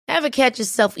Ever catch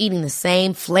yourself eating the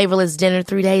same flavorless dinner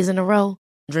 3 days in a row?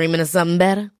 Dreaming of something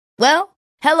better? Well,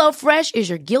 HelloFresh is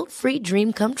your guilt-free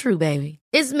dream come true, baby.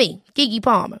 It's me, Keke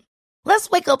Palmer. Let's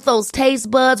wake up those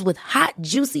taste buds with hot,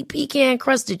 juicy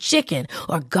pecan-crusted chicken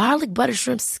or garlic butter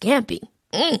shrimp scampi.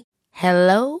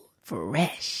 Hello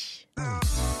Fresh.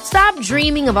 Stop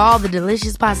dreaming of all the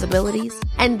delicious possibilities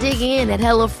and dig in at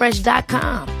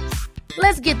HelloFresh.com.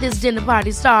 Let's get this dinner party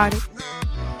started.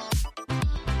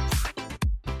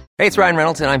 Hey, it's Ryan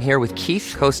Reynolds, and I'm here with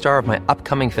Keith, co-star of my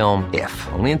upcoming film, If,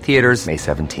 only in theaters May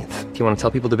 17th. Do you want to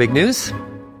tell people the big news?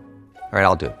 All right,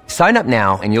 I'll do it. Sign up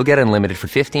now and you'll get unlimited for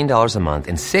 $15 a month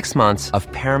and 6 months of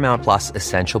Paramount Plus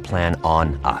Essential Plan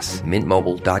on us.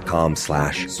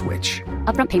 MintMobile.com/switch.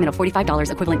 Upfront payment of $45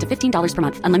 equivalent to $15 per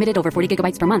month. Unlimited over 40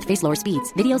 gigabytes per month. Face lower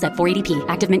speeds. Videos at 480p.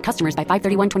 Active Mint customers by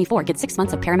 531.24 get 6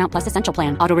 months of Paramount Plus Essential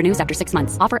Plan. Auto renews after 6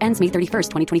 months. Offer ends May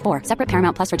 31st, 2024. Separate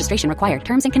Paramount Plus registration required.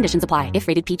 Terms and conditions apply if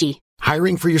rated PG.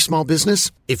 Hiring for your small business?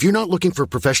 If you're not looking for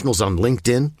professionals on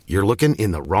LinkedIn, you're looking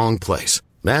in the wrong place.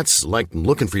 That's like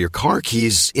looking for your car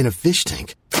keys in a fish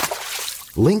tank.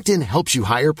 LinkedIn helps you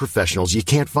hire professionals you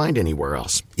can't find anywhere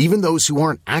else, even those who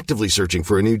aren't actively searching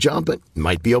for a new job but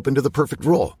might be open to the perfect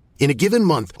role. In a given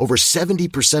month, over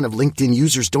 70% of LinkedIn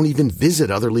users don't even visit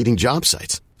other leading job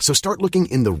sites. So start looking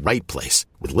in the right place.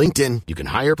 With LinkedIn, you can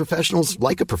hire professionals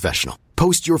like a professional.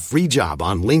 Post your free job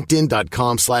on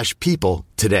linkedin.com/people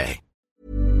today.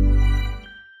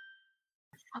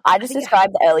 I just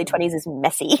described the early 20s as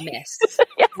messy. Mess.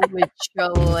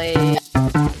 Literally.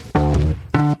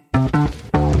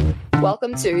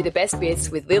 Welcome to The Best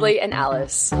Bits with Lily and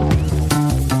Alice.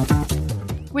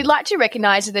 We'd like to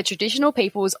recognise the traditional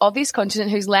peoples of this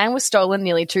continent whose land was stolen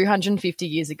nearly 250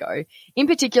 years ago. In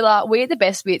particular, we at The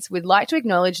Best Bits would like to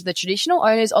acknowledge the traditional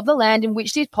owners of the land in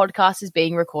which this podcast is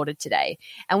being recorded today,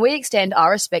 and we extend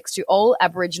our respects to all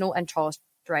Aboriginal and Torres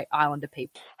Strait Islander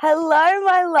people. Hello,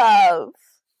 my love.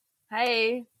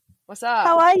 Hey, what's up?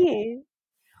 How are you?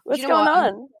 What's going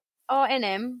on? Oh,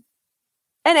 NM.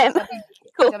 NM.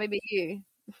 Cool. WBU.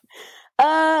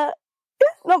 Not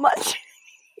much.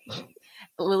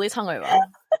 Lily's hungover.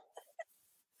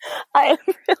 I am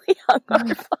really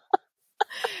hungover.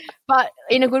 But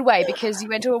in a good way, because you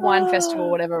went to a wine festival,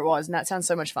 whatever it was, and that sounds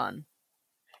so much fun.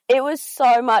 It was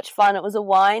so much fun. It was a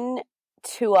wine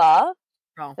tour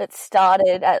that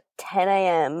started at 10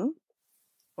 a.m.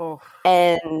 Oh.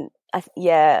 And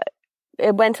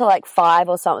it went to like 5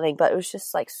 or something, but it was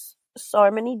just like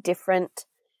so many different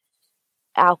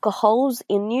alcohols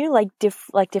in you, like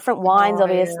different wines,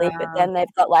 obviously, but then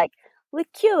they've got like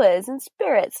liqueurs and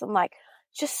spirits and like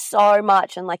just so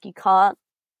much, and like you can't,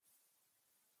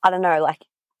 I don't know, like,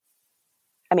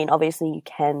 I mean, obviously you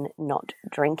can not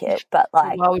drink it, but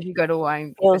like, why would you go to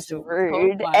wine? It was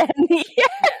rude, and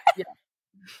yeah.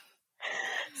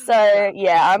 So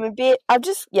yeah, I've got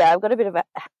a bit of a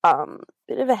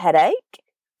headache,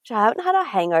 which I haven't had a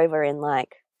hangover in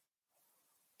like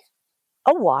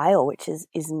a while, which is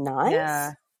nice.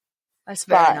 Yeah, that's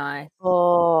very nice.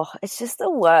 Oh, it's just the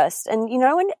worst. And you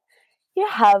know when you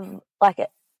have like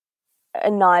a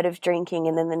night of drinking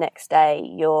and then the next day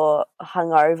you're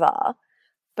hungover,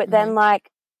 but then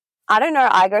like, I don't know,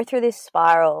 I go through this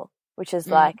spiral, which is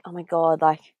like, oh my God,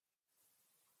 like,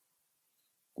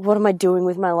 what am I doing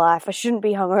with my life? I shouldn't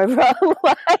be hungover.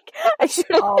 Like, I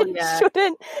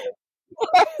shouldn't.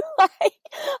 Like,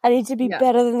 I need to be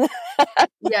better than that.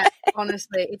 Yeah,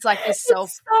 honestly, it's like this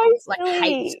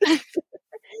hate. Yeah,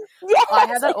 I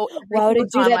have that. Why would I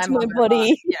do that to my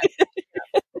body? Yeah.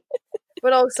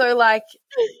 But also, like,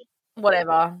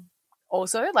 whatever.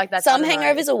 Also, like that. Some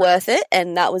hangovers are worth it,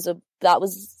 and that was a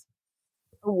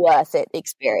worth it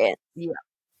experience. Yeah,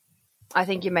 I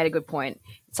think you made a good point.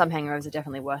 Some hangovers are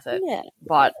definitely worth it. Yeah,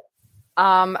 but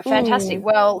fantastic.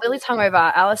 Well, Lily's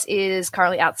hungover. Alice is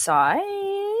currently outside.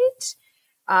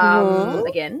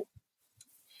 Again,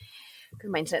 because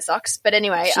my internet sucks. But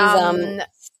anyway, she's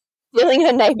stealing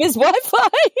her neighbour's Wi-Fi.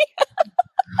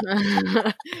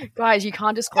 Guys, you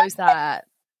can't disclose that.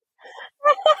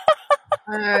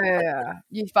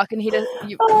 You fucking hit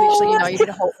you hit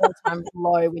a whole all-time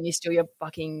low when you steal your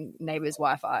fucking neighbour's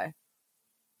Wi-Fi.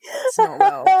 It's not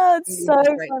well. It's so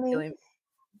funny.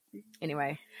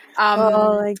 Anyway,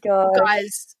 oh my God,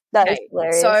 guys, that is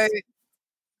hilarious. So,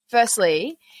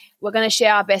 firstly, we're going to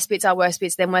share our best bits, our worst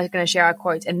bits. Then we're going to share our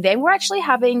quotes, and then we're actually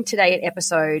having today an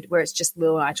episode where it's just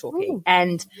Lil and I talking.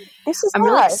 And I'm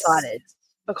really excited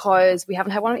because we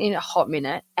haven't had one in a hot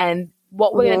minute. And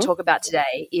what we're going to talk about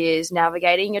today is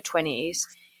navigating your 20s.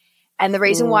 And the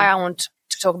reason why I want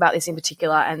to talk about this in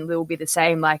particular, and Lil will be the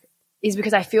same, like, is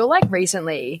because I feel like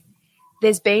recently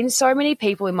there's been so many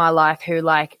people in my life who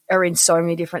like are in so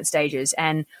many different stages,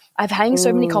 and I've having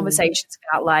so many conversations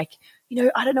about like, you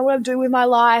know, I don't know what I'm doing with my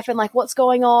life and like what's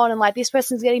going on, and like this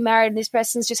person's getting married and this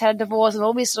person's just had a divorce and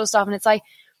all this sort of stuff, and it's like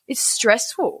it's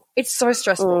stressful. It's so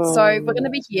stressful. So we're going to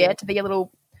be here to be a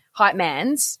little hype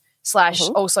mans /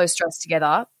 also stress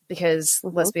together because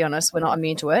let's be honest, we're not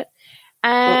immune to it,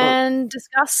 and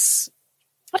discuss.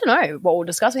 I don't know what we'll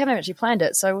discuss. We haven't actually planned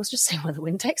it, so we'll just see where the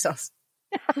wind takes us.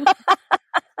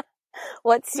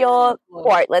 What's your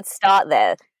quote? Let's start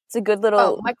there. It's a good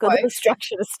little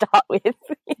structure to start with.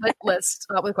 Let's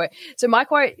start with a quote. So my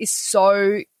quote is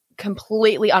so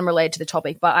completely unrelated to the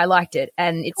topic, but I liked it.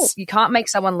 And it's, you can't make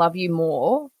someone love you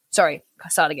more. Sorry,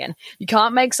 start again. You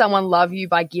can't make someone love you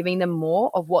by giving them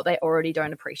more of what they already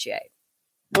don't appreciate.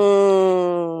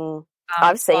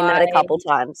 I've seen that a couple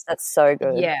times. That's so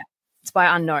good. Yeah. It's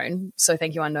by Unknown. So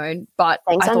thank you, Unknown. But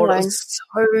Thanks, I thought Unknown. it was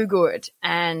so good.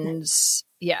 And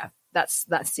yeah, that's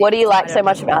it. What do you like so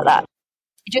much about that?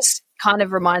 It just kind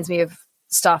of reminds me of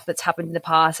stuff that's happened in the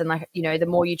past, and like, you know, the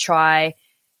more you try,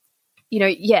 you know,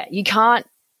 you can't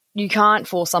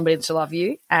force somebody to love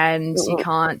you, and you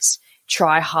can't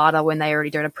try harder when they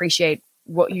already don't appreciate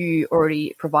what you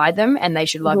already provide them, and they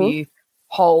should love you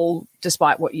whole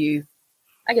despite what you,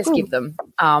 I guess, give them.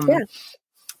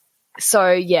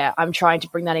 So yeah, I'm trying to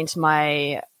bring that into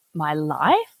my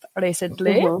life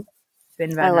recently. It's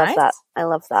been very nice. I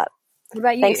love that. What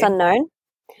about you? Thanks, Unknown.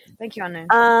 Thank you, Unknown.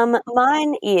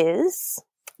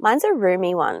 Mine's a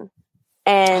Rumi one.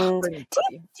 And do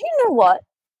you know what?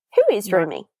 Who is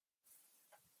Rumi?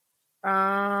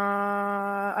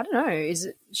 I don't know. Is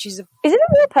it a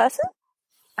real person?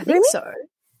 I think so.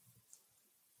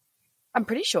 I'm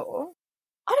pretty sure.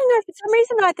 I don't know. For some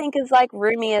reason I think is like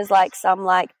Rumi is like some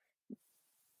like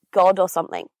god or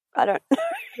something. I don't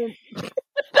know.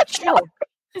 Sure.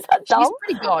 Is that dumb? She's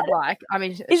pretty godlike. I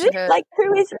mean, is it like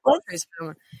who is it?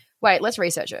 Wait, let's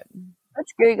research it.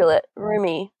 Let's Google it.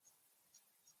 Rumi.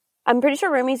 I'm pretty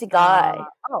sure Rumi's a guy.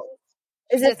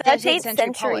 Is it 13th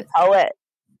century poet?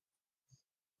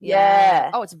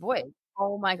 Yeah. Oh, it's a boy.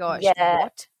 Oh my gosh. Yeah.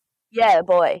 What? Yeah, a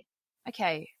boy.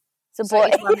 Okay. It's a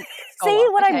boy. See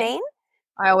what I mean?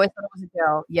 I always thought it was a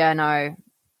girl. Yeah, no.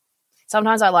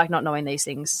 Sometimes I like not knowing these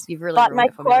things. You've really ruined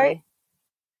it for me.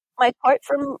 My quote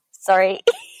from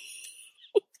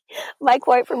my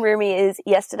quote from Rumi is,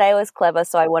 yesterday I was clever,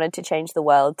 so I wanted to change the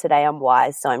world. Today I'm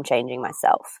wise, so I'm changing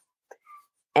myself.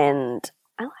 And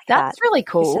I like that. That's really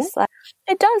cool. It's just like,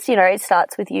 it does, you know, it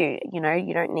starts with you. You know,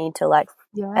 you don't need to like,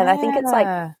 and I think it's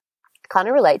like, kind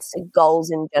of relates to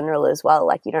goals in general as well.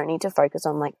 Like you don't need to focus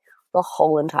on like the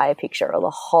whole entire picture or the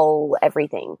whole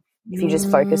everything. If you just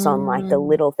focus on like the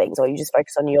little things, or you just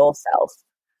focus on yourself,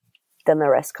 then the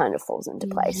rest kind of falls into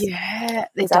place. Yeah,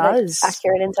 it Is that does. an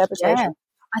accurate interpretation? Yeah,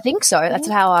 I think so. That's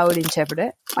how I would interpret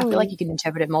it. I feel like you can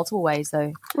interpret it multiple ways,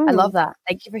 though. I love that.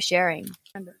 Thank you for sharing.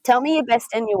 Tell me your best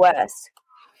and your worst.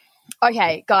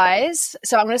 Okay, guys.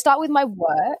 So I'm going to start with my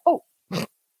worst. Oh,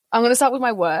 I'm going to start with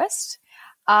my worst.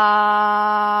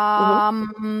 My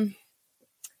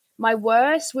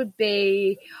worst would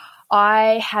be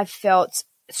I have felt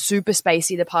super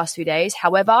spacey the past few days.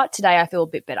 However, today I feel a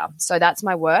bit better. So that's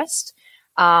my worst.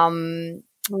 And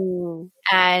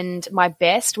my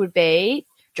best would be,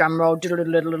 drum roll,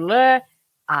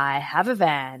 I have a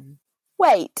van.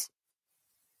 Wait.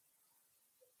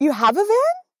 You have a van?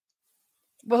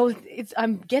 Well,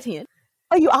 I'm getting it.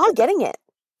 Oh, you are getting it?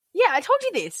 Yeah, I told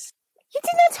you this. You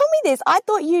did not tell me this. I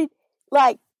thought you,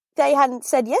 like, they hadn't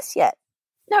said yes yet.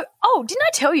 No. Oh, didn't I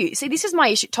tell you? See, this is my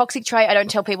issue. Toxic trait. I don't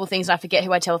tell people things and I forget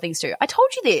who I tell things to. I told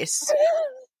you this.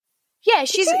 Yeah,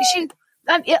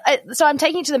 so I'm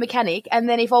taking it to the mechanic, and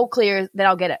then if all clear, then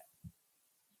I'll get it.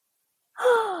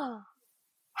 How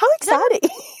exciting.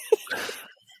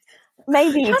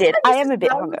 Maybe you did. I am a bit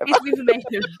hungover.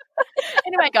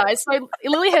 Anyway, guys, so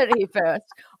Lily heard it here first.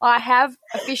 I have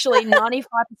officially 95%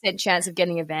 chance of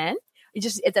getting a van.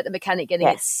 It's at the mechanic getting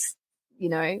it, you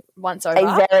know, once over.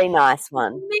 A very nice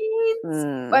one.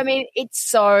 I mean, it's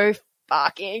so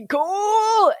fucking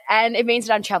cool. And it means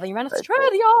that I'm traveling around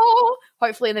Australia,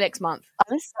 hopefully in the next month.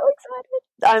 I'm so excited.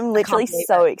 I'm literally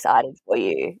so excited for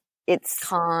you. It's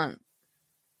going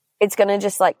to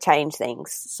just like change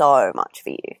things so much for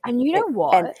you. And you know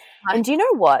what? And do you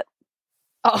know what?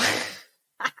 Oh.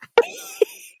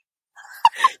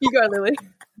 You go, Lily.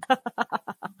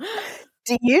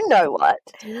 Do you know what?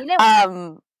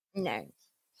 No.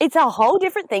 It's a whole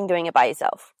different thing doing it by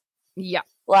yourself. Yeah.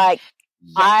 Like,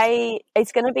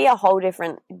 it's going to be a whole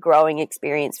different growing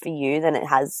experience for you than it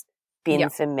has been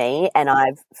for me. And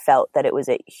I've felt that it was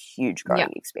a huge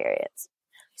growing experience.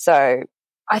 So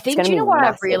I think, do you know what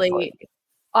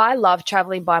I love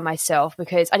traveling by myself,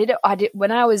 because I did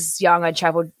when I was young, I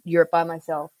traveled Europe by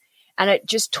myself, and it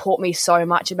just taught me so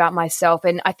much about myself.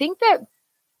 And I think that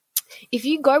if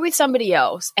you go with somebody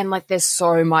else, and like there's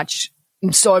so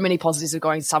many positives of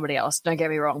going with somebody else, don't get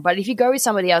me wrong, but if you go with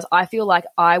somebody else, I feel like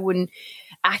I wouldn't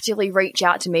actively reach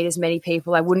out to meet as many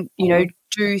people. I wouldn't,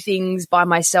 do things by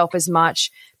myself as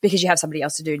much, because you have somebody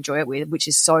else to enjoy it with, which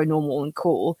is so normal and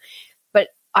cool. But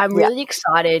I'm really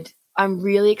excited. I'm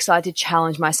really excited to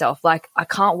challenge myself. Like, I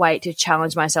can't wait to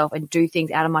challenge myself and do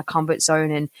things out of my comfort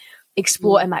zone and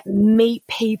explore and like meet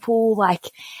people, like,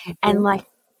 and like,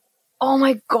 oh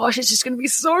my gosh, it's just going to be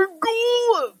so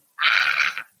cool.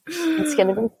 It's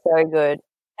going to be so good.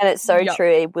 And it's so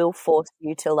true. It will force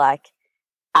you to like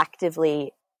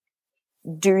actively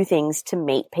do things to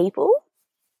meet people.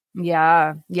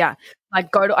 Yeah. Yeah. Like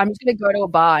I'm just going to go to a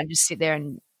bar and just sit there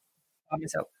and by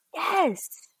myself. Yes.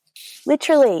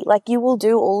 Literally. Like, you will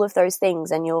do all of those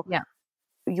things, and you'll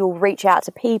reach out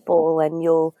to people, and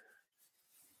you'll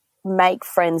make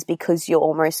friends because you're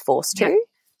almost forced to.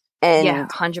 And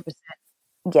 100%.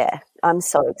 Yeah, I'm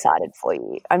so excited for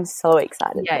you. I'm so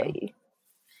excited for you.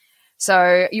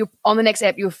 So on the next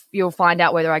ep, you'll find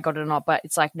out whether I got it or not, but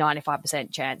it's like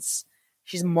 95% chance.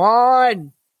 She's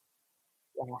mine.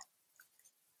 Yeah.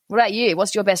 What about you?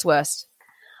 What's your best worst?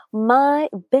 My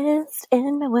best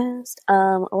and my worst.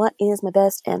 What is my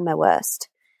best and my worst?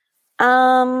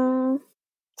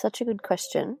 Such a good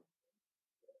question.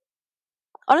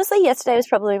 Honestly, yesterday was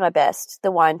probably my best.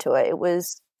 The wine tour. It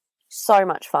was so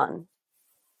much fun.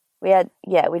 We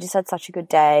just had such a good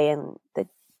day, and the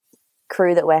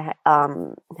crew that we're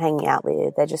hanging out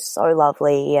with, they're just so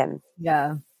lovely, and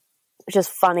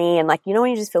just funny, and like,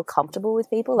 when you just feel comfortable with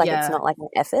people, like it's not like an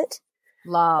effort.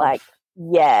 Love. Like,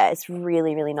 it's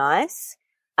really, really nice.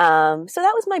 So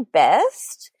that was my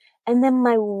best, and then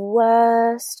my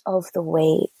worst of the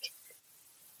week.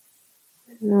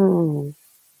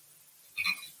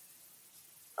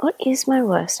 What is my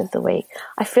worst of the week?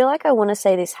 I feel like I want to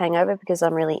say this hangover because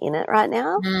I'm really in it right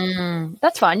now.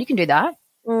 That's fine. You can do that.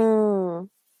 There's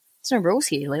no rules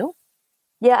here, Lil.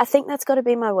 Yeah, I think that's got to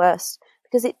be my worst,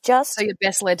 because it just... So your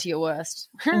best led to your worst.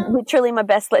 Literally my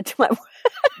best led to my worst.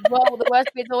 Well, the worst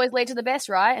bits always lead to the best,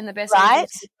 right? And the best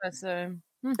leads to the worst, so...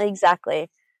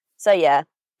 Exactly. So, yeah.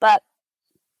 But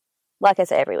like I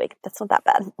say every week, that's not that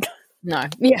bad. No.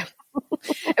 Yeah.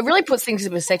 It really puts things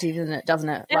in perspective, doesn't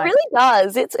it? It really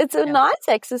does. It's a nice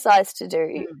exercise to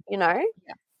do,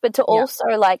 but to also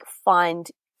like find,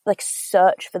 like,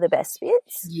 search for the best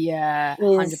bits. Yeah,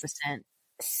 100%.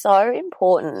 So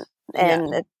important.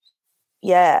 And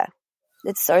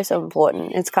it's so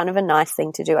important. It's kind of a nice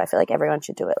thing to do. I feel like everyone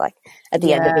should do it, like, at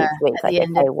the end of each week. Like,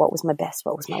 okay, what was my best?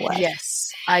 What was my worst?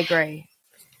 Yes, I agree.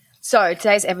 So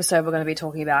today's episode, we're going to be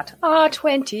talking about our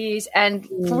 20s. And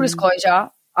full disclosure,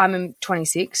 I'm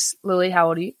 26. Lily, how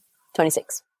old are you?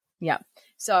 26. Yeah.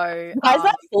 So why is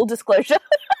that full disclosure?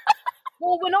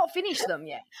 Well, we're not finished them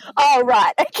yet. Oh,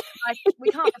 right. Okay. Like, we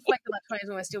can't reflect on that 20s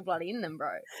when we're still bloody in them, bro.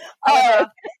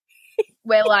 However,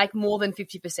 we're like more than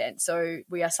 50%, so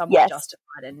we are somewhat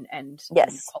justified and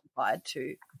qualified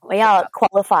to. We are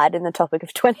qualified in the topic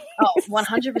of 20s. Oh,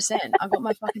 100%. I got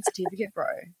my fucking certificate, bro.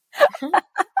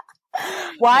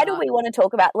 Why do we want to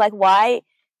talk about, like, why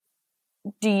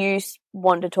do you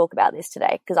want to talk about this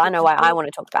today? Because I know why I want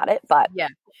to talk about it, but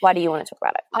why do you want to talk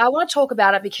about it? I want to talk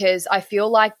about it because I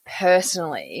feel like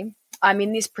personally I'm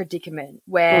in this predicament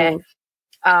where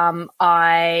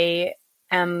I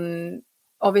am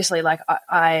obviously, like,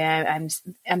 I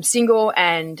am single,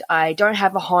 and I don't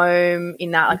have a home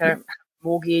in that, like, I don't have a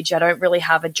mortgage. I don't really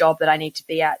have a job that I need to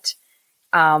be at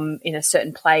in a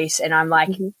certain place. And I'm like,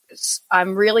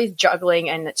 I'm really juggling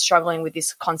and struggling with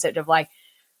this concept of, like,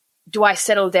 do I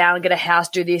settle down and get a house,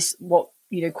 do this, what,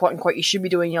 quote unquote, you should be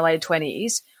doing in your later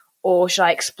 20s, or should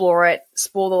I explore it,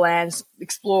 explore the lands,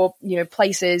 explore,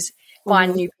 places,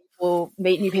 find new people,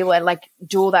 meet new people, and, like,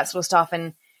 do all that sort of stuff.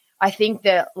 And I think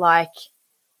that, like,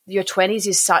 your 20s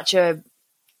is such a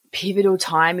pivotal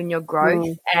time in your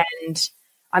growth, and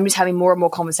I'm just having more and more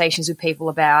conversations with people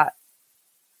about,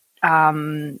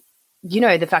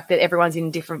 the fact that everyone's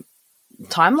in different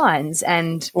timelines,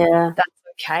 and that's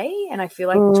okay. And I feel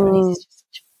like the 20s is just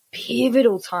such a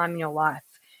pivotal time in your life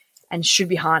and should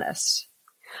be harnessed.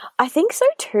 I think so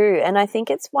too, and I think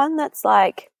it's one that's,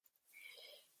 like,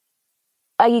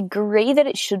 I agree that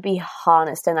it should be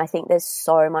harnessed, and I think there's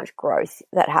so much growth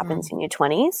that happens in your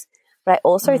 20s, but I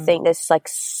also think there's, like,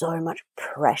 so much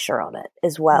pressure on it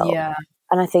as well. Yeah.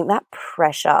 And I think that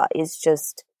pressure is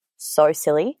just so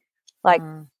silly. Like,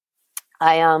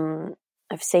 I've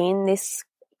seen this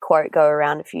quote go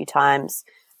around a few times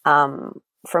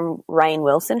from Rainn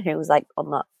Wilson, who was like on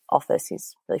The Office.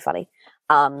 He's really funny.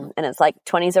 And it's like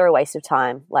 20s are a waste of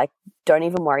time. Like, don't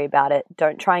even worry about it.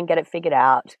 Don't try and get it figured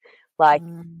out. Like,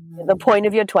 the point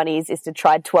of your 20s is to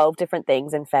try 12 different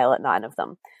things and fail at 9 of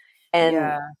them. And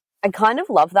I kind of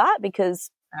love that because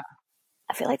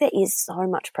I feel like there is so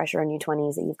much pressure on your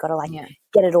 20s that you've got to like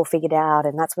get it all figured out.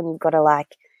 And that's when you've got to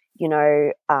like, you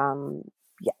know,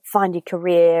 find your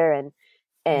career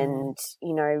and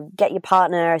you know, get your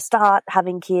partner, start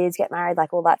having kids, get married,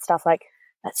 like all that stuff. Like,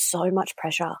 that's so much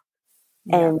pressure.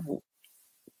 And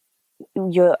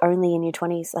you're only in your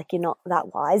 20s, like you're not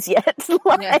that wise yet.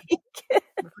 Like,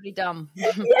 we're pretty dumb.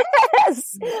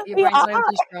 Yes, your brain's not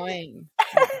even growing.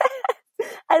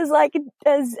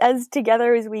 As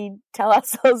together as we tell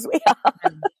ourselves we are.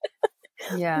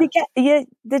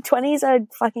 The 20s are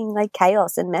fucking like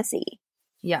chaos and messy.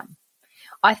 Yeah,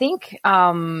 I think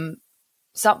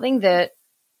something that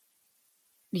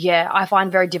I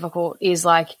find very difficult is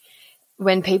like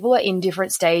when people are in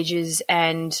different stages.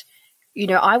 And you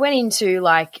know, I went into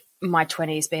like my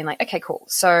 20s being like, okay, cool,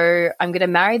 so I'm going to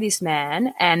marry this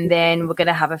man and then we're going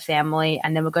to have a family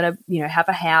and then we're going to, you know, have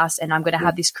a house and I'm going to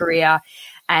have this career.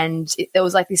 And there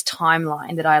was like this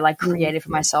timeline that I like created for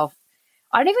myself.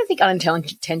 I don't even think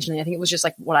unintentionally. I think it was just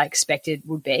like what I expected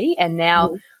would be. And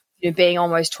now, you know, being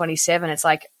almost 27, it's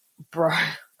like, bro,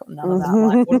 I've got none of that.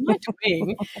 Like, what am I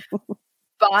doing?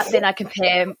 But then I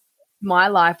compare my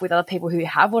life with other people who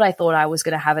have what I thought I was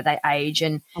going to have at that age.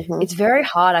 And it's very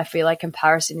hard. I feel like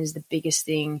comparison is the biggest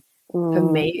thing for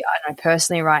me, I know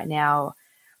personally right now.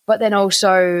 But then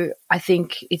also I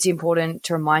think it's important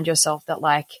to remind yourself that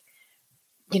like,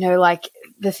 you know, like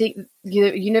the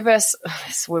universe,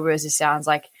 as weird as this sounds,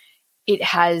 like it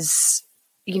has,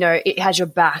 you know, it has your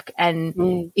back.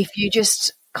 And if you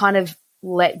just kind of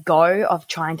let go of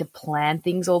trying to plan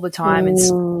things all the time and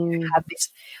have this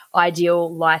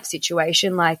ideal life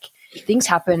situation, like things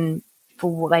happen for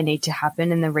what they need to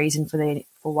happen and the reason for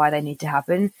why they need to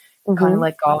happen. Kind of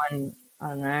let go and, I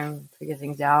don't know, figure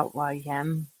things out while you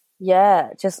can. Yeah,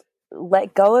 just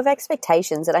let go of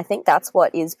expectations. And I think that's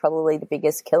what is probably the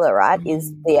biggest killer, right,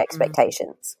 is the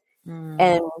expectations.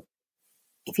 And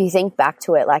if you think back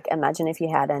to it, like imagine if you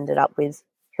had ended up with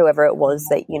whoever it was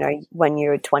that, you know, when you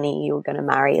were 20 you were going to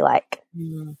marry, like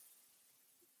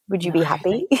would you be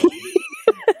happy?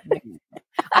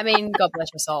 I mean, God bless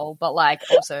your soul, but like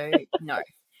also no,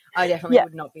 I definitely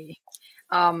would not be.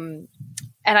 And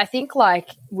I think like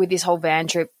with this whole van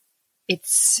trip,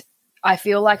 I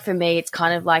feel like for me, it's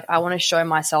kind of like I want to show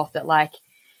myself that like,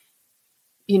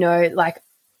 you know, like,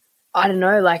 I don't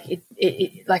know, like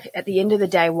it like at the end of the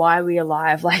day, why are we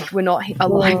alive? Like we're not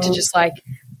alive to just like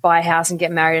buy a house and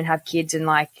get married and have kids and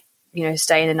like, you know,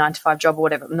 stay in a 9-to-5 job or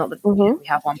whatever. Not that you know, we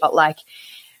have one, but like,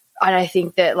 I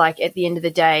think that like at the end of the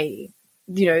day,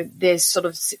 you know, there's sort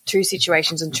of two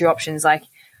situations and two options. Like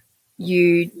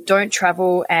you don't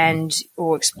travel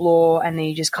or explore and then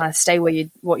you just kind of stay what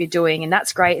you're doing, and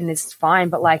that's great and it's fine,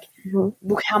 but like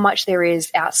look how much there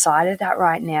is outside of that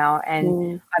right now.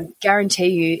 And I guarantee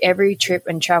you every trip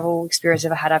and travel experience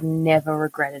I've ever had, I've never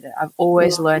regretted it. I've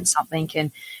always learned something,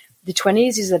 and the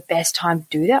 20s is the best time to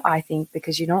do that, I think,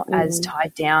 because you're not as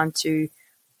tied down to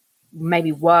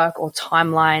maybe work or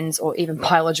timelines or even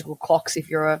biological clocks if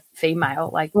you're a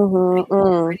female. Like you're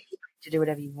free to do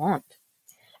whatever you want.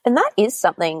 And that is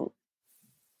something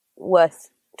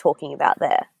worth talking about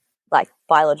there, like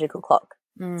biological clock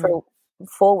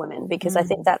for women, because I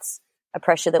think that's a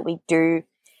pressure that we do.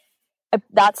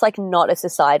 That's like not a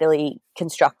societally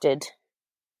constructed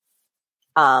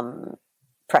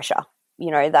pressure.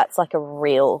 You know, that's like a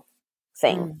real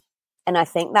thing. And I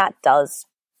think that does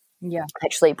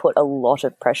actually put a lot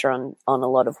of pressure on a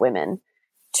lot of women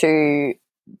to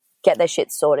get their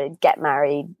shit sorted, get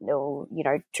married, or, you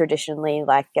know, traditionally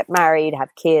like get married, have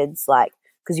kids, like,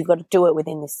 because you've got to do it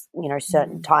within this, you know,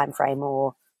 certain time frame,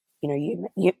 or, you know,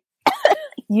 you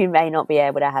you may not be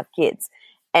able to have kids.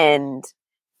 And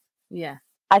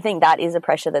I think that is a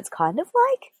pressure that's kind of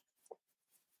like,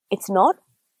 it's not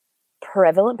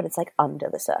prevalent, but it's like under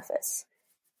the surface.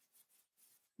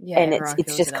 Yeah, and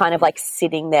it's just kind of like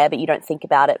sitting there, but you don't think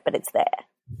about it, but it's there.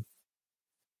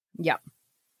 Yeah.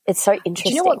 It's so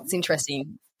interesting. Do you know what's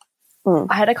interesting?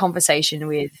 I had a conversation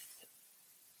with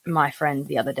my friend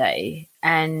the other day,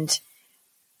 and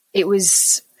it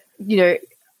was, you know,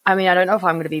 I mean, I don't know if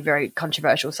I'm going to be very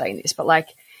controversial saying this, but like,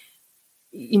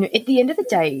 you know, at the end of the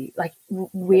day, like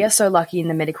we are so lucky in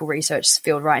the medical research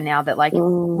field right now that like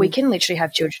we can literally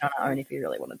have children on our own if we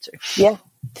really wanted to. Yeah.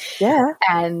 Yeah.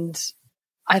 And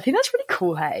I think that's pretty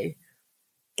cool, hey?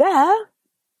 Yeah.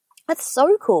 That's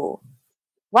so cool.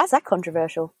 Why is that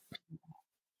controversial?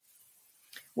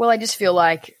 Well, I just feel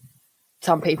like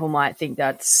some people might think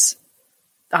that's,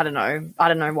 I don't know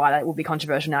why that would be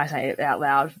controversial now I say it out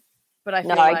loud. But I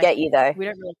feel I get you though. We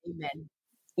don't really need men.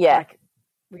 Yeah. Like,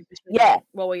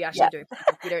 we actually do.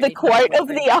 We don't The need quote men. of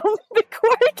the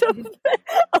quote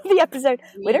of the episode.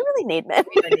 We don't really need men.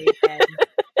 We don't need men.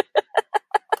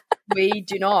 We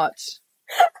do not.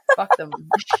 Fuck them.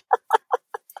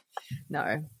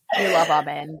 No, we love our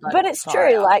men. But it's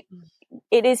true. Like,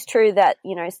 it is true that,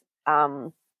 you know,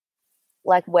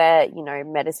 like where, you know,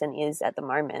 medicine is at the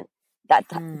moment, that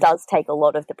does take a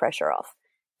lot of the pressure off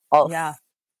of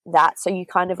that. So you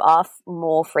kind of are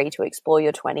more free to explore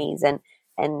your 20s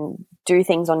and do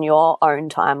things on your own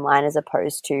timeline as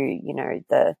opposed to, you know,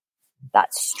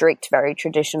 that strict, very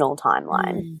traditional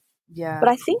timeline. Yeah. But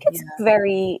I think it's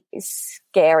very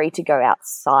scary to go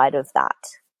outside of that,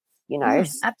 you know?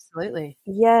 Absolutely.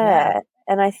 Yeah.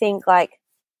 And I think, like,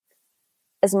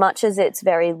 as much as it's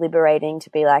very liberating to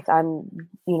be like, I'm,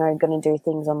 you know, going to do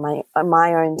things on my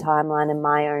own timeline and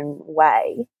my own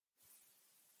way,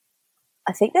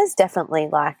 I think there's definitely,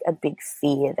 like, a big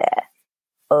fear there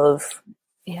of,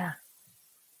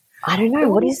 I don't know,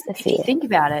 what is the fear? If you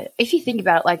think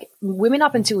about it, like, women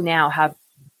up until now have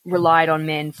relied on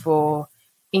men for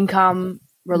income,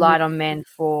 relied on men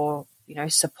for, you know,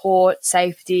 support,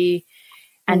 safety.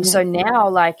 And so now,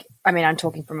 like, I mean, I'm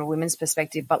talking from a women's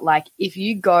perspective, but like if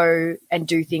you go and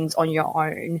do things on your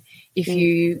own, if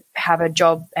you have a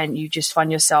job and you just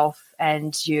fund yourself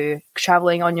and you're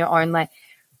traveling on your own, like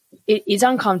it is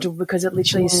uncomfortable because it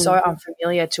literally is so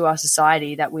unfamiliar to our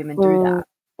society that women do that.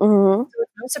 So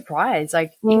it's no surprise.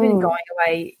 Like even going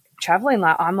away traveling,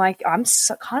 like I'm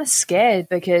so, kind of scared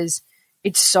because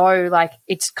it's so like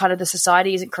it's kind of the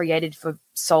society isn't created for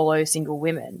solo single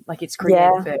women. Like it's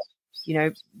created for, you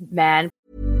know, man.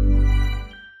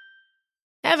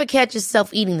 Ever catch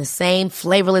yourself eating the same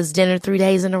flavorless dinner 3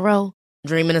 days in a row?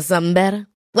 Dreaming of something better?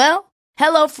 Well,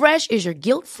 HelloFresh is your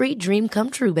guilt-free dream come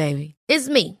true, baby. It's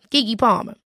me, Keke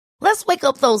Palmer. Let's wake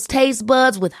up those taste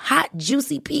buds with hot,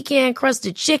 juicy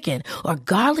pecan-crusted chicken or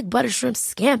garlic butter shrimp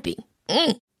scampi.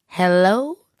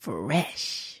 Hello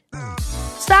Fresh.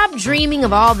 Stop dreaming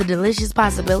of all the delicious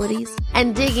possibilities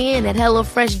and dig in at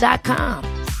HelloFresh.com.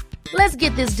 Let's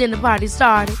get this dinner party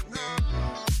started.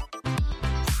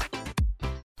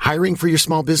 Hiring for your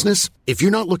small business? If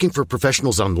you're not looking for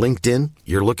professionals on LinkedIn,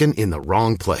 you're looking in the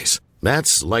wrong place.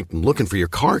 That's like looking for your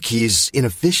car keys in a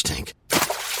fish tank.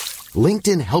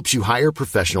 LinkedIn helps you hire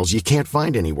professionals you can't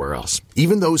find anywhere else,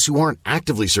 even those who aren't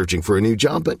actively searching for a new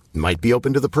job but might be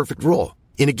open to the perfect role.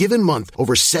 In a given month,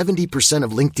 over 70%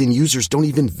 of LinkedIn users don't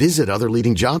even visit other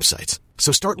leading job sites.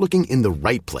 So start looking in the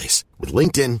right place. With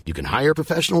LinkedIn, you can hire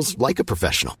professionals like a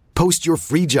professional. Post your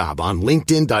free job on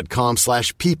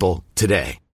linkedin.com/people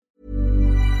today.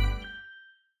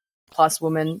 Plus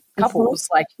women couples,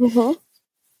 like,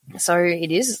 so it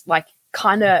is like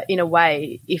kind of in a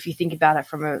way, if you think about it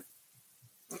from a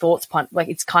thoughts point, like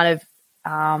it's kind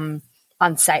of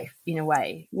unsafe in a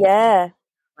way. Yeah.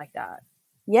 Like that.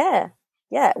 Yeah.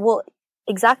 Yeah. Well,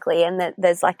 exactly. And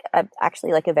there's like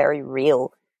actually like a very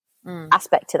real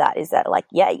aspect to that is that like,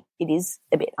 yeah, it is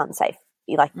a bit unsafe,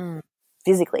 like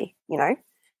physically, you know?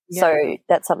 Yeah. So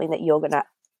that's something that you're going to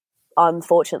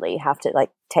unfortunately have to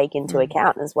like take into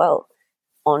account as well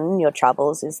on your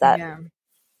travels is that,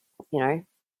 you know,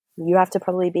 you have to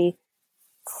probably be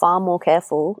far more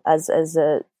careful as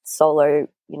a solo,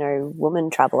 you know, woman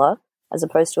traveler as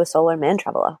opposed to a solo man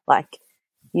traveler. Like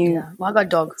you, well, I got a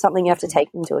dog. Something you have to take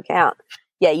into account.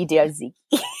 Yeah, you do, Zeke.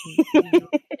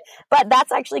 But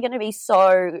that's actually going to be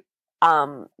so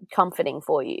comforting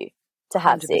for you to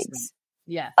have 100%. Ziggs.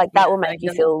 Yeah, like that will make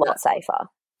you feel a lot safer.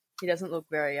 He doesn't look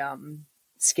very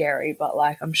scary, but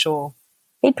like I'm sure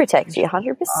he'd protect you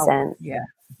 100%.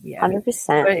 Yeah, 100%.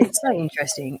 But it's so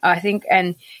interesting, I think.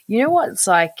 And you know what's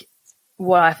like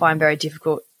what I find very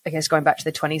difficult, I guess, going back to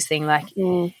the 20s thing, like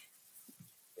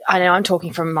I know I'm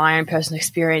talking from my own personal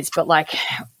experience, but like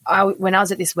when I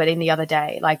was at this wedding the other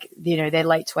day, like, you know, they're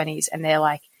late 20s and they're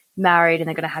like married and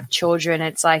they're going to have children.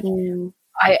 It's like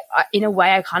I in a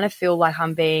way I kind of feel like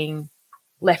I'm being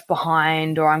left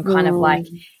behind, or I'm kind of like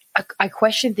I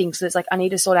question things. So it's like I need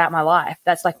to sort out my life.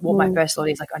 That's like what my first thought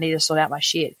is, like I need to sort out my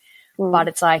shit. But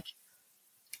it's like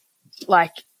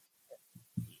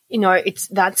you know,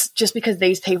 that's just because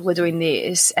these people are doing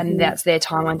this and that's their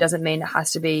timeline doesn't mean it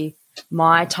has to be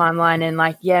my timeline. And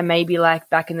like, yeah, maybe like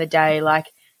back in the day, like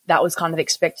that was kind of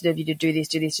expected of you to do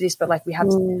this. But like we have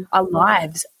our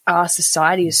lives, our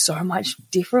society is so much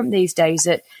different these days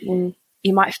that you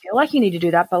might feel like you need to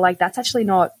do that, but like that's actually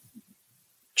not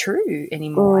true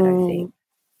anymore, I don't think.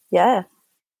 Yeah.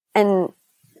 And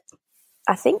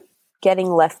I think getting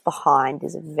left behind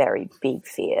is a very big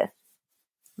fear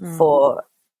for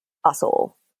us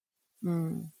all.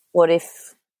 What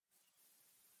if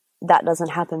that doesn't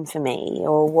happen for me?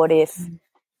 Or what if,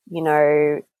 you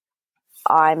know,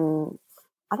 I don't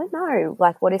know,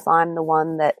 like what if I'm the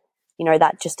one that, you know,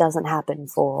 that just doesn't happen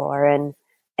for, and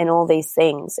all these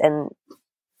things. And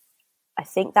I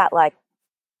think that like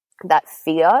that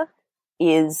fear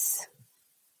is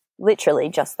literally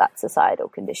just that societal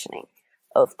conditioning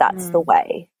of that's the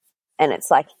way. And it's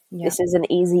like, this is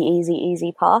an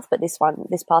easy path, but this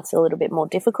path's a little bit more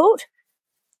difficult.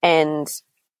 And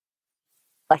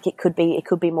like it could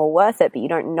be more worth it, but you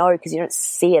don't know because you don't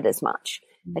see it as much.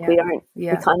 Like we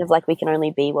kind of like, we can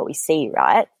only be what we see,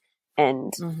 right?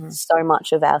 And so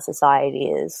much of our society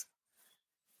is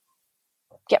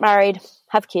get married,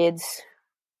 have kids,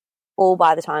 all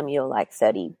by the time you're like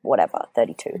 30, whatever,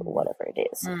 32 or whatever it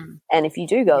is. And if you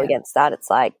do go against that, it's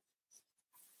like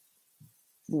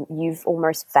you've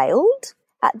almost failed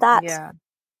at that.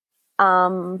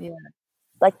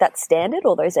 Like that standard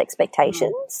or those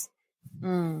expectations.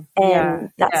 And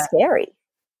that's scary.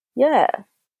 Yeah.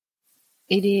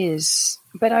 It is.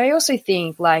 But I also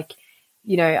think like,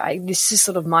 you know, this is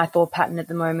sort of my thought pattern at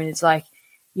the moment. It's like,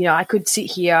 you know, I could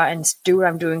sit here and do what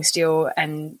I'm doing still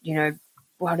and, you know,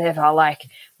 whatever, like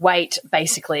wait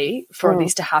basically for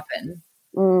this to happen.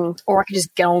 Or I could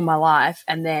just get on with my life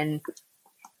and then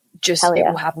just it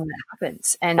will happen when it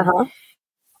happens. And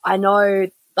I know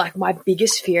like my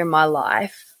biggest fear in my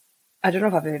life, I don't know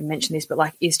if I've ever mentioned this, but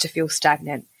like is to feel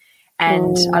stagnant.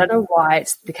 And I don't know why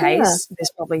it's the case.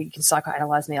 There's probably, you can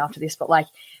psychoanalyze me after this, but like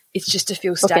it's just to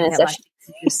feel stagnant. Like,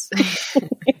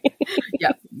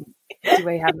 yeah. Do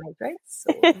we have matrix?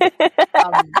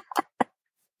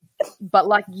 But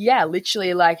like, yeah,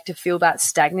 literally like to feel that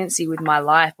stagnancy with my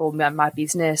life or my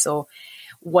business or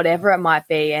whatever it might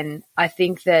be. And I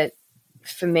think that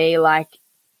for me, like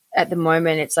at the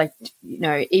moment, it's like, you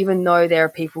know, even though there are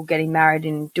people getting married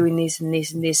and doing this and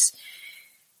this and this,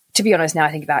 to be honest, now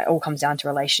I think about it, all comes down to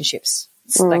relationships.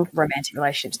 It's like romantic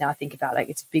relationships. Now I think about like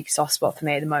it's a big soft spot for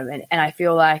me at the moment. And I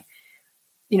feel like,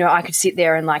 you know, I could sit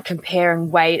there and like compare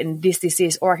and wait and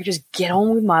this, or I could just get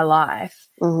on with my life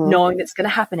knowing that's going to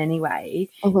happen anyway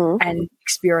and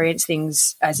experience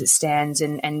things as it stands.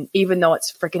 And even though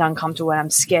it's freaking uncomfortable and I'm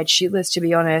scared shitless, to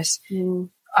be honest,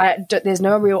 there's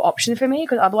no real option for me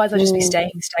because otherwise I'll just be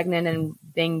staying stagnant and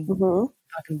being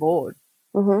fucking bored.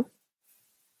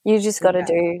 You just got to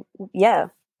do,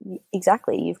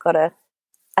 exactly. You've got to,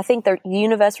 I think the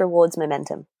universe rewards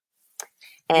momentum.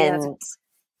 And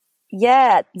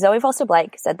Zoe Foster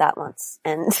Blake said that once.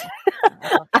 And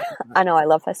I know I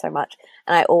love her so much.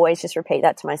 And I always just repeat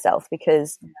that to myself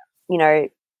because, you know,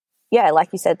 like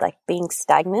you said, like being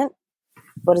stagnant,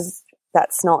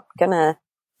 that's not going to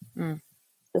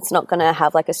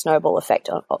have like a snowball effect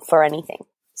for anything.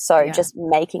 So just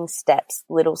making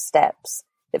little steps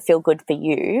that feel good for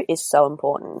you is so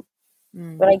important.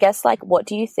 But I guess like what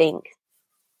do you think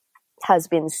has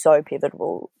been so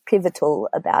pivotal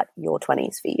about your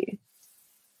 20s for you?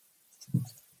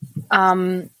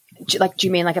 Do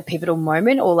you mean like a pivotal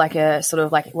moment or like a sort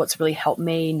of like what's really helped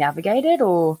me navigate it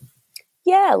or?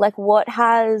 Yeah, like what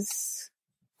has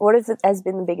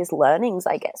been the biggest learnings,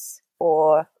 I guess,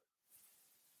 or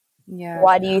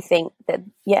why do you think that,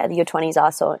 your 20s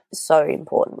are so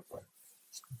important?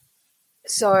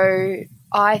 So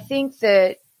I think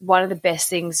that one of the best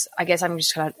things, I guess I'm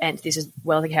just going to answer this as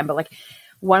well as I can, but like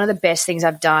one of the best things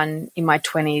I've done in my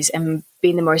 20s and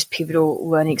been the most pivotal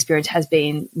learning experience has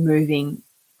been moving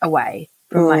away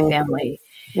from my family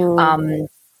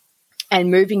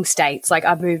and moving states. Like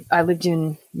I lived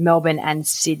in Melbourne and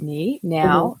Sydney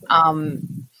now.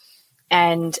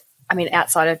 And I mean,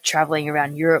 outside of traveling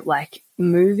around Europe, like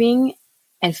moving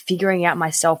and figuring out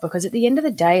myself, because at the end of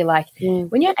the day, like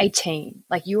when you're 18,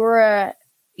 like you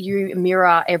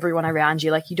mirror everyone around you.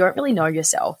 Like you don't really know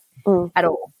yourself at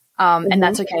all. And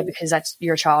that's okay because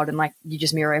you're a child and like you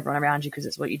just mirror everyone around you because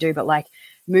it's what you do. But like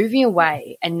moving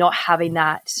away and not having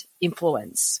that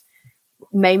influence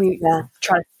made me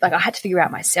try to, like, I had to figure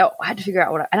out myself. I had to figure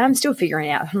out and I'm still figuring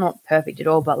it out. I'm not perfect at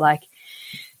all, but like,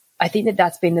 I think that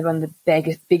that's been one of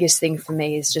the biggest thing for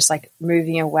me is just like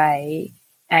moving away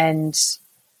and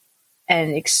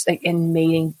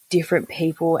meeting different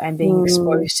people and being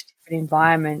exposed to different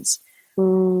environments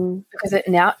because it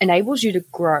now enables you to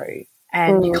grow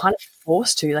and you're kind of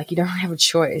forced to, like, you don't really have a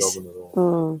choice.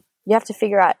 You have to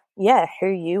figure out, who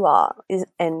you are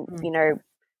and, you know,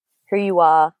 who you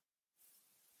are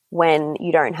when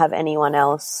you don't have anyone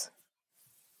else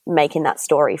making that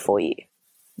story for you.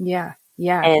 Yeah.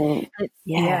 Yeah. And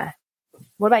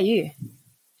What about you?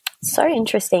 So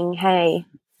interesting. Hey,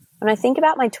 when I think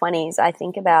about my 20s, I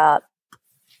think about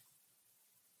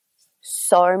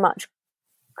so much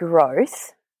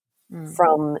growth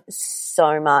from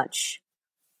so much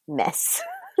mess.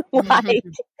 Like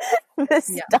the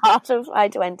start of my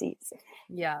 20s.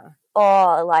 Yeah.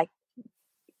 Oh, like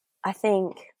I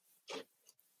think,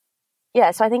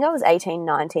 so I think I was 18,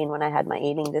 19 when I had my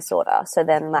eating disorder. So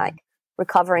then like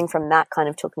recovering from that kind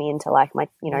of took me into like my,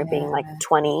 being like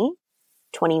 20,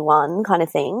 21 kind of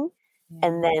thing. Yeah.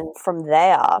 And then from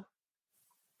there,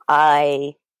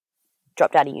 I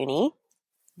dropped out of uni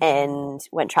and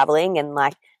went traveling. And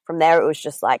like from there, it was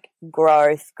just like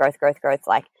growth,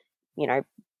 like,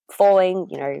 falling,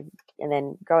 and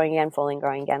then growing again, falling,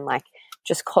 growing again, like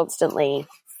just constantly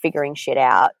figuring shit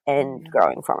out and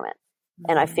growing from it.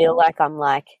 And I feel like I'm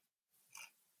like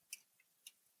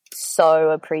so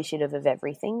appreciative of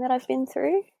everything that I've been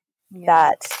through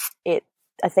that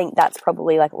I think that's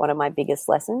probably like one of my biggest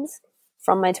lessons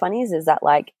from my 20s is that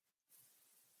like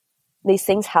these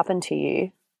things happen to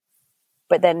you,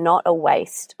 but they're not a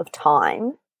waste of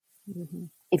time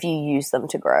if you use them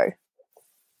to grow.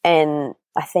 And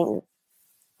I think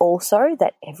also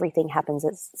that everything happens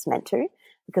as it's meant to,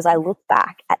 because I look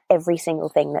back at every single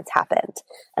thing that's happened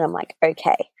and I'm like,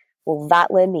 okay, well,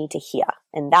 that led me to here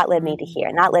and that led me to here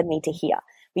and that led me to here.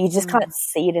 But you just can't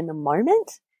see it in the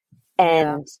moment.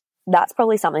 And that's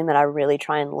probably something that I really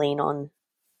try and lean on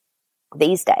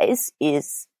these days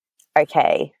is,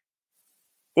 okay,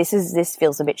 this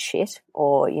feels a bit shit,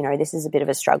 or, this is a bit of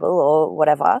a struggle or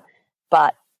whatever,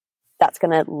 but that's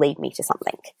going to lead me to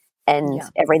something. And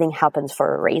everything happens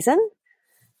for a reason.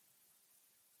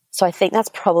 So I think that's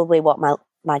probably what my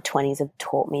 20s have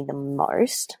taught me the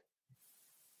most,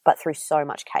 but through so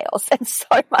much chaos and so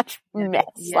much mess.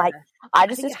 Yeah. Like I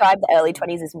just describe the early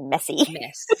 20s as messy.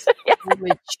 Mess.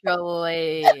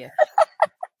 Literally.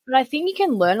 But I think you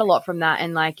can learn a lot from that,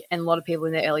 and a lot of people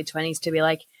in their early 20s to be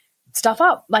like, stuff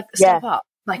up, stuff up,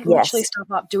 literally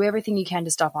stuff up, do everything you can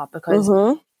to stuff up, because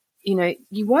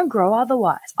you won't grow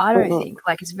otherwise. I don't think.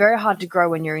 Like it's very hard to grow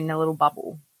when you're in a little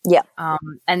bubble. Yeah.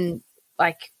 And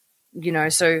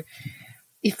so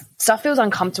if stuff feels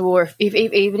uncomfortable, or if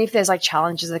even if there's like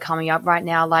challenges that are coming up right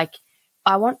now, like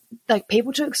I want like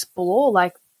people to explore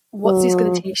like what's this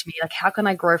going to teach me? Like how can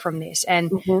I grow from this?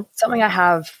 And something I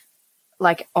have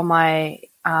like on my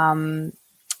wall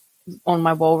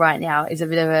right now is a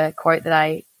bit of a quote that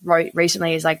I wrote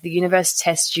recently, is like the universe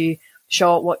tests you,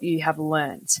 show it what you have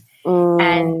learned.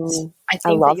 And I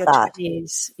think that your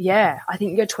 20s, I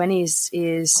think your 20s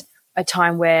is a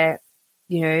time where,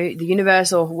 the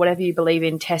universe or whatever you believe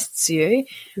in tests you,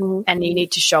 and you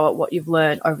need to show it what you've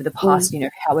learned over the past,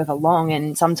 however long.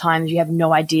 And sometimes you have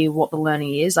no idea what the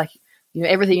learning is. Like,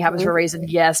 everything happens for a reason,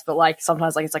 yes, but like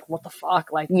sometimes like it's like, what the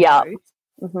fuck? Like,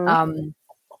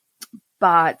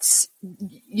 but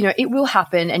it will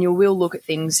happen, and you will look at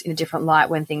things in a different light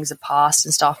when things are past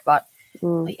and stuff. But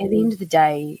like, at the end of the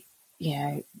day,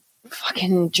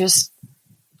 fucking just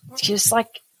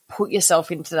like put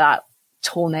yourself into that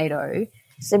tornado.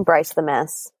 Just embrace the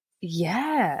mess.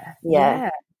 Yeah.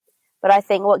 But I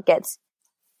think what gets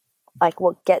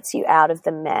you out of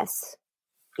the mess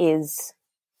is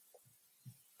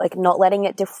like not letting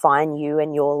it define you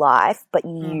and your life, but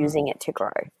using it to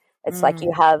grow. It's like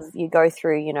you go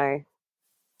through,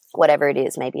 whatever it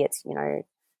is. Maybe it's,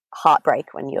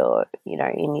 heartbreak when you're,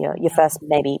 in your first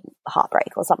maybe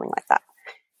heartbreak or something like that.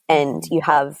 And you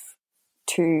have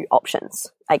two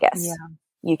options, I guess. Yeah.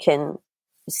 You can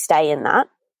stay in that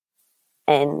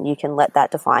and you can let that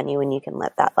define you, and you can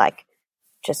let that like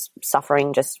just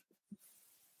suffering just,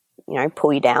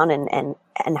 pull you down and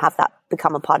have that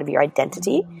become a part of your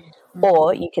identity,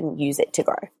 or you can use it to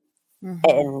grow.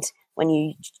 And when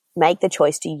you make the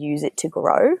choice to use it to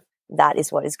grow, that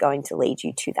is what is going to lead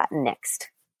you to that next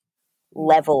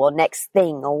level or next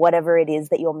thing or whatever it is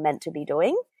that you're meant to be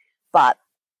doing. But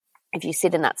if you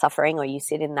sit in that suffering, or you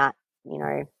sit in that,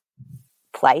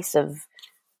 place of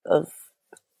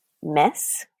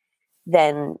mess,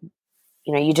 then,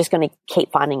 you're just going to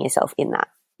keep finding yourself in that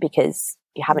because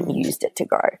you haven't used it to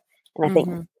grow. And I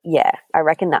think, I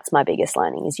reckon that's my biggest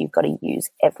learning, is you've got to use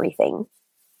everything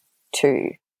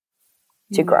to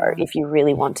grow if you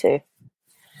really want to.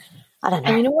 I don't know.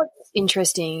 And you know what's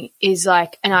interesting is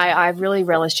like, and I've really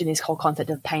relished in this whole concept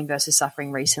of pain versus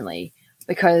suffering recently,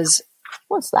 because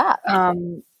what's that?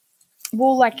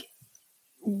 Well, like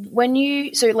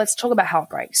so let's talk about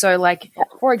heartbreak. So like,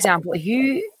 for example,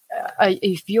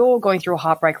 if you're going through a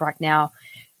heartbreak right now,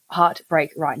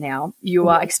 you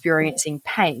are experiencing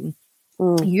pain.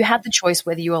 You have the choice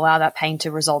whether you allow that pain to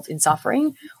result in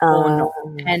suffering or not.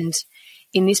 And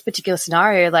in this particular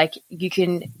scenario, like you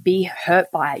can be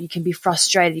hurt by it, you can be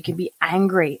frustrated, you can be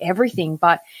angry, everything,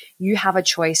 but you have a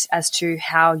choice as to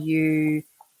how you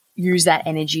use that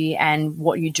energy and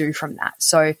what you do from that.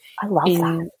 So I love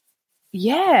that.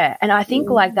 Yeah. And I think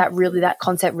like that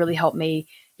concept really helped me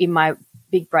in my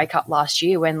big breakup last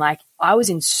year when like I was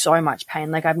in so much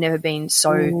pain. Like I've never been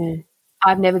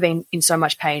in so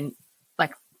much pain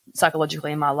like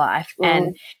psychologically in my life.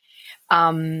 And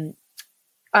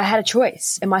I had a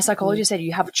choice, and my psychologist said,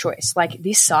 you have a choice. Like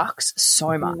this sucks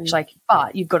so much, like,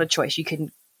 but you've got a choice. You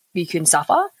can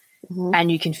suffer and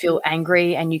you can feel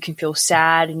angry and you can feel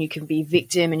sad and you can be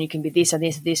victim and you can be this and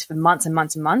this and this for months and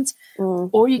months and months.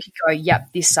 Or you could go, yep,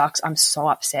 this sucks. I'm so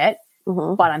upset,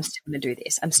 but I'm still going to do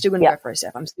this. I'm still going to go for a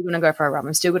surf. I'm still going to go for a run.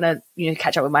 I'm still going to,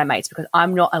 catch up with my mates because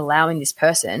I'm not allowing this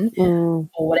person or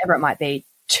whatever it might be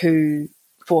to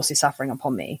force this suffering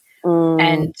upon me.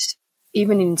 And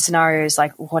even in scenarios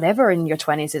like whatever in your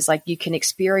 20s, it's like you can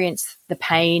experience the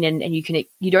pain and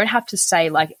you don't have to say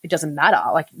like it doesn't matter.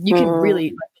 Like you can really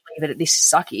believe that this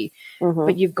is sucky,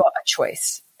 but you've got a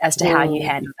choice as to how you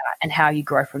handle that and how you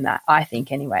grow from that, I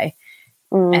think anyway.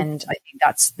 And I think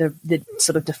that's the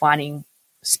sort of defining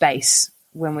space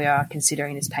when we are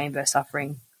considering this pain versus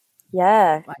suffering.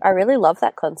 Yeah, I really love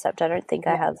that concept. I don't think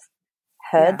I have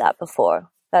heard that before.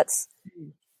 That's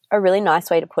a really nice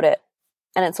way to put it.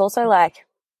 And it's also like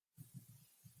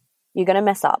you're going to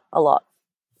mess up a lot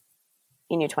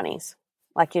in your 20s.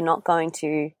 Like you're not going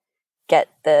to get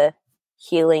the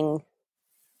healing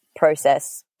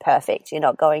process perfect. You're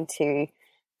not going to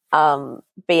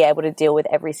be able to deal with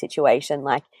every situation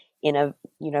like in a,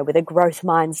 with a growth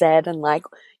mindset and like,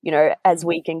 as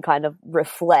we can kind of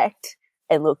reflect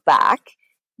and look back,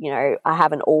 I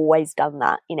haven't always done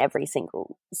that in every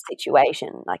single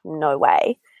situation, like no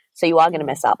way. So you are going to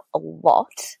mess up a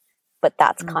lot, but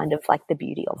that's kind of like the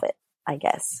beauty of it, I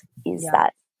guess, is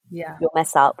that you'll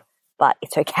mess up, but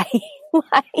it's okay.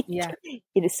 It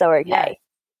is so okay. Yeah.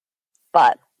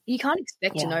 But you can't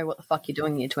expect to know what the fuck you're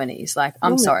doing in your 20s. Like,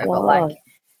 I'm sorry, but like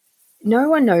no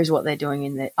one knows what they're doing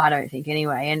in I don't think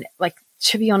anyway. And like,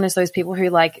 to be honest, those people who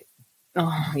like,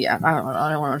 I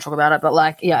don't want to talk about it, but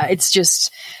like, it's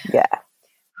just,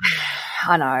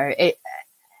 I know it.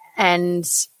 And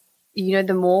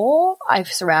the more I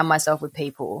surround myself with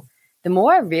people, the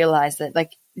more I realize that,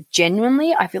 like,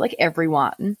 genuinely, I feel like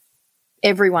everyone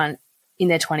in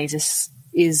their 20s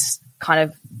is kind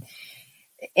of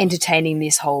entertaining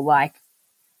this whole, like,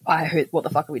 what the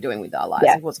fuck are we doing with our lives?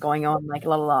 Like, what's going on? Like,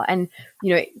 la, la, la. And,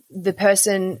 the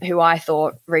person who I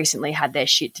thought recently had their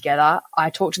shit together,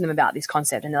 I talked to them about this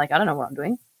concept and they're like, I don't know what I'm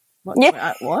doing. What?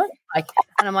 Like,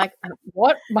 and I'm like,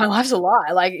 what? My life's a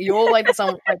lie. Like, you're like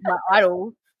someone like my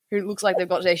idol who looks like they've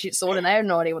got their shit sorted and they have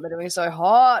no idea what they're doing. So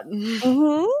hot.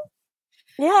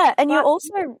 Yeah. And you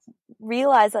also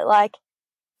realize that, like,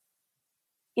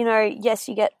 yes,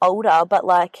 you get older, but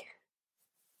like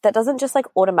that doesn't just like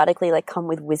automatically like come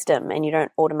with wisdom, and you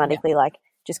don't automatically like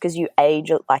just because you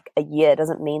age like a year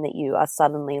doesn't mean that you are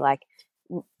suddenly like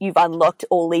you've unlocked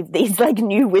all of these like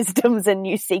new wisdoms and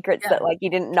new secrets that like you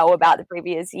didn't know about the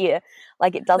previous year.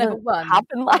 Like it doesn't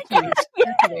happen like that.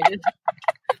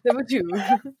 Number 2.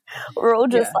 We're all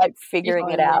just like figuring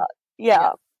it out.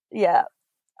 Yeah.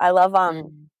 I love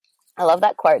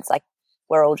that quote. It's like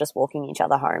we're all just walking each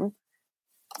other home.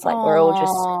 It's like we're all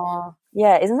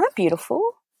just isn't that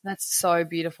beautiful? That's so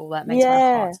beautiful. That makes my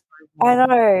heart so warm. I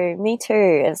know, me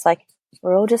too. It's like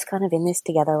we're all just kind of in this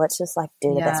together. Let's just like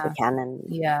do the best we can and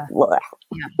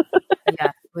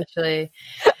literally.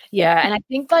 And I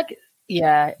think like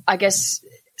I guess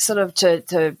sort of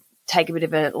to take a bit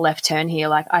of a left turn here,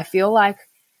 like I feel like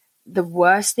the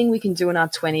worst thing we can do in our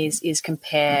 20s is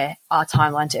compare our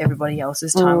timeline to everybody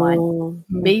else's timeline.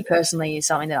 Me personally is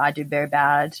something that I do a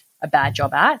bad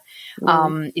job at,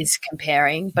 is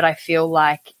comparing. But I feel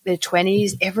like the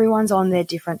 20s, everyone's on their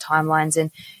different timelines, and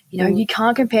you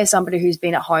can't compare somebody who's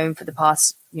been at home for the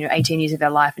past 18 years of their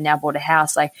life and now bought a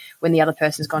house, like when the other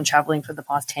person's gone traveling for the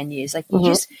past 10 years. Like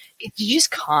you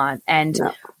just can't. And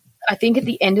I think at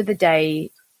the end of the day,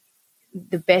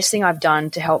 the best thing I've done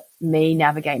to help me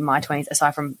navigate my 20s,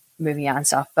 aside from moving out and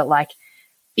stuff, but like,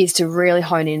 is to really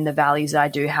hone in the values that I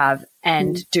do have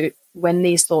and when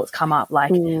these thoughts come up,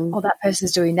 like, oh, that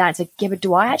person's doing that. It's like, yeah, but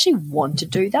do I actually want to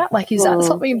do that? Like, is that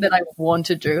something that I want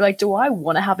to do? Like, do I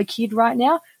want to have a kid right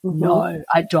now? No,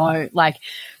 I don't. Like,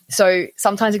 so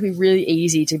sometimes it can be really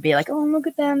easy to be like, oh, look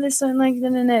at them. They're so like,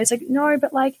 no. It's like, no,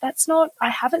 but like, that's not, I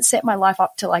haven't set my life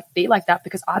up to like be like that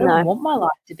because I don't want my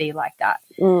life to be like that.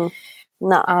 So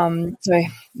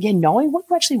knowing what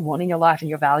you actually want in your life and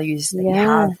your values that you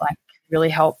have, like, really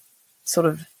help sort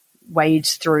of wade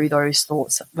through those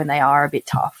thoughts when they are a bit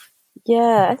tough.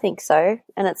 Yeah, I think so.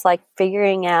 And it's like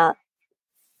figuring out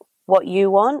what you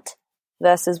want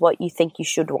versus what you think you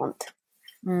should want.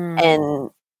 And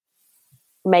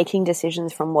making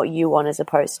decisions from what you want as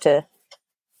opposed to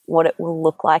what it will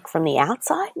look like from the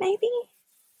outside, maybe.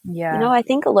 Yeah. You know, I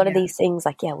think a lot of these things,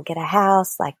 like, we'll get a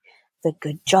house, like the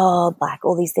good job, like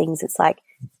all these things. It's like,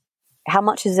 how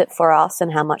much is it for us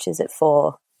and how much is it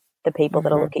for the people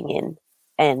that are looking in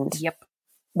and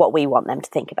what we want them to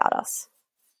think about us?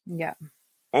 Yeah.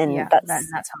 And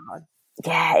that's hard.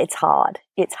 Yeah, it's hard.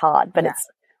 It's hard, but it's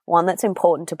one that's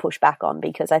important to push back on,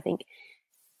 because I think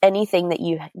anything that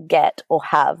you get or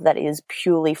have that is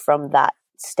purely from that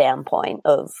standpoint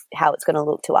of how it's going to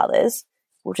look to others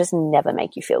will just never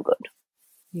make you feel good.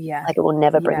 Yeah. Like it will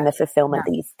never bring the fulfillment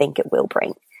that you think it will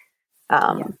bring,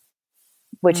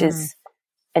 which is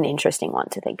an interesting one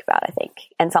to think about, I think.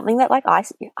 And something that like I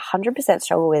 100%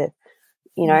 struggle with,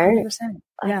 you know. 100%.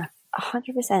 Like,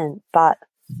 100%. But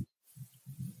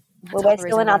we're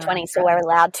still in our 20s, so we're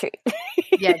allowed to.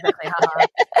 Yeah, exactly.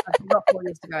 I've got 4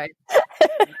 years to go.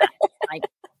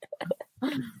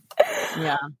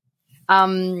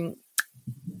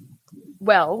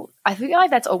 Well, I feel like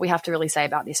that's all we have to really say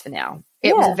about this for now.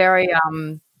 It was a very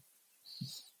off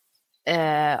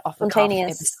the cuff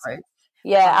episode.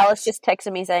 Yeah, Alice just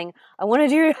texted me saying, I want to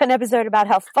do an episode about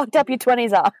how fucked up your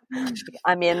 20s are.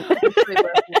 I'm in.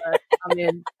 I'm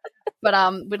in.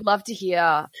 But we'd love to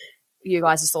hear you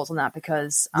guys' thoughts on that,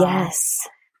 because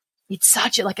it's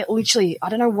such a, like, it literally, I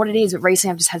don't know what it is, but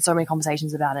recently I've just had so many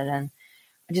conversations about it, and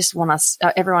I just want us,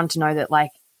 everyone to know that,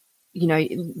 like, you know,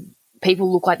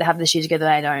 people look like they have the shit together,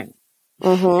 they don't.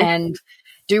 And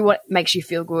do what makes you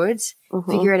feel good,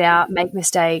 figure it out, make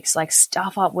mistakes, like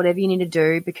stuff up, whatever you need to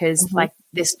do, because like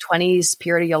this 20s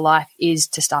period of your life is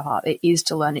to stuff up. It is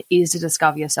to learn. It is to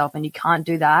discover yourself. And you can't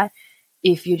do that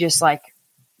if you're just like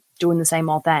doing the same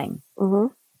old thing.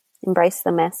 Embrace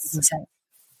the mess.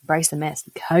 Embrace the mess.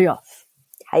 Chaos.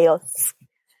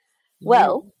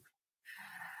 Well,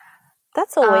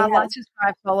 that's all we have. Like,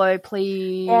 subscribe, follow,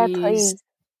 please. Yeah, please.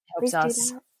 Helps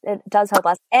us. It does help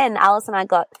us. And Alice and I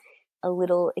got a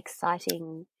little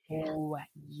exciting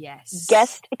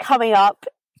guest coming up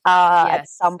at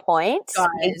some point.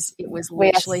 Guys, it was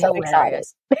literally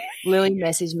hilarious. Lily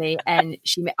messaged me and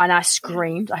I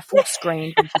screamed. I full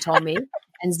screamed when she told me.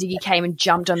 And Ziggy came and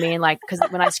jumped on me, and like, because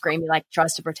when I scream, he like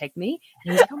tries to protect me.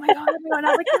 And he's like, "Oh my god!" And I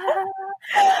was like, ah.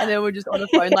 And then we're just on the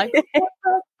phone, like, "What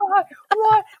the fuck?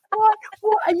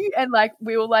 What are you?" And like,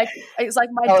 we were like, it's like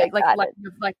my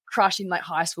like crush in like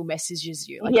high school messages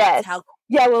you. Like, yes.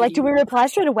 Yeah, we're like, do we reply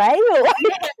straight away? Or like...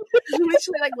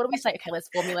 Literally, like, what do we say? Okay, let's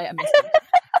formulate a message.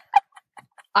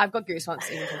 I've got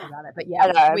goosebumps even thinking about it. But yeah,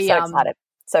 I know, I'm so excited.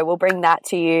 So we'll bring that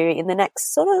to you in the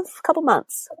next sort of couple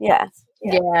months. Yeah,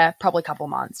 probably a couple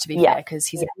months to be fair, because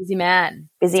he's a busy man.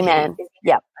 Yeah,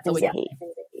 that's all we got.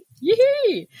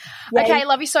 Yee! Okay,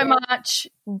 love you so much.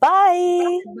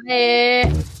 Bye.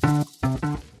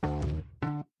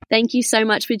 Thank you so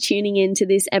much for tuning in to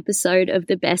this episode of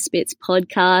the Best Bits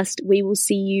podcast. We will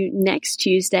see you next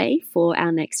Tuesday for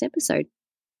our next episode.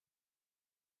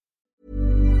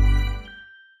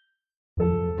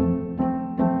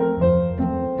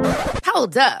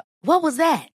 Hold up. What was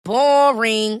that?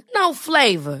 Boring. No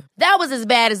flavor. That was as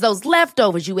bad as those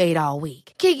leftovers you ate all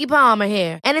week. Keke Palmer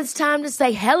here. And it's time to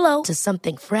say hello to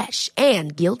something fresh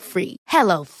and guilt-free.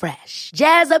 Hello Fresh.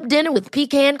 Jazz up dinner with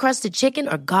pecan-crusted chicken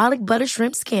or garlic butter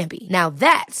shrimp scampi. Now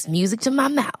that's music to my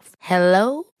mouth.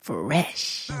 Hello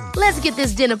Fresh. Let's get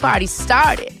this dinner party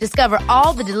started. Discover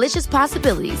all the delicious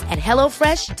possibilities at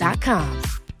HelloFresh.com.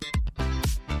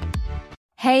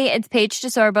 Hey, it's Paige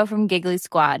DeSorbo from Giggly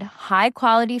Squad. High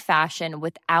quality fashion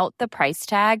without the price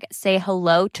tag. Say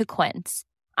hello to Quince.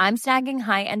 I'm snagging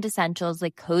high-end essentials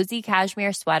like cozy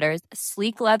cashmere sweaters,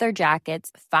 sleek leather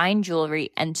jackets, fine jewelry,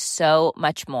 and so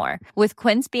much more. With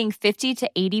Quince being 50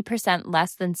 to 80%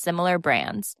 less than similar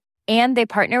brands. And they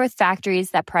partner with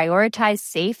factories that prioritize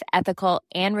safe, ethical,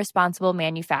 and responsible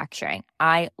manufacturing.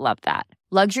 I love that.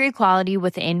 Luxury quality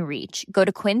within reach. Go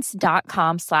to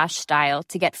quince.com/style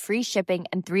to get free shipping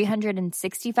and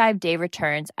 365-day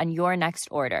returns on your next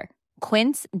order.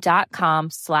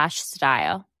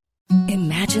 Quince.com/style.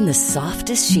 Imagine the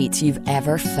softest sheets you've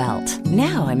ever felt.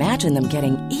 Now imagine them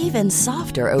getting even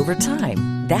softer over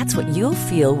time. That's what you'll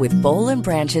feel with Boll &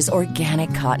 Branch's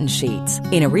organic cotton sheets.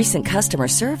 In a recent customer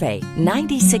survey,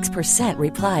 96%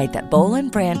 replied that Boll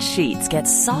 & Branch sheets get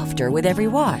softer with every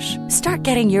wash. Start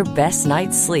getting your best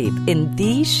night's sleep in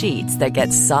these sheets that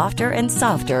get softer and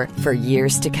softer for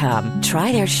years to come.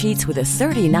 Try their sheets with a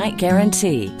 30-night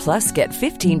guarantee. Plus, get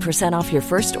 15% off your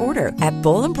first order at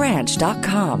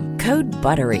bollandbranch.com. Code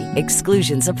BUTTERY.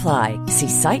 Exclusions apply. See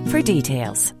site for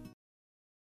details.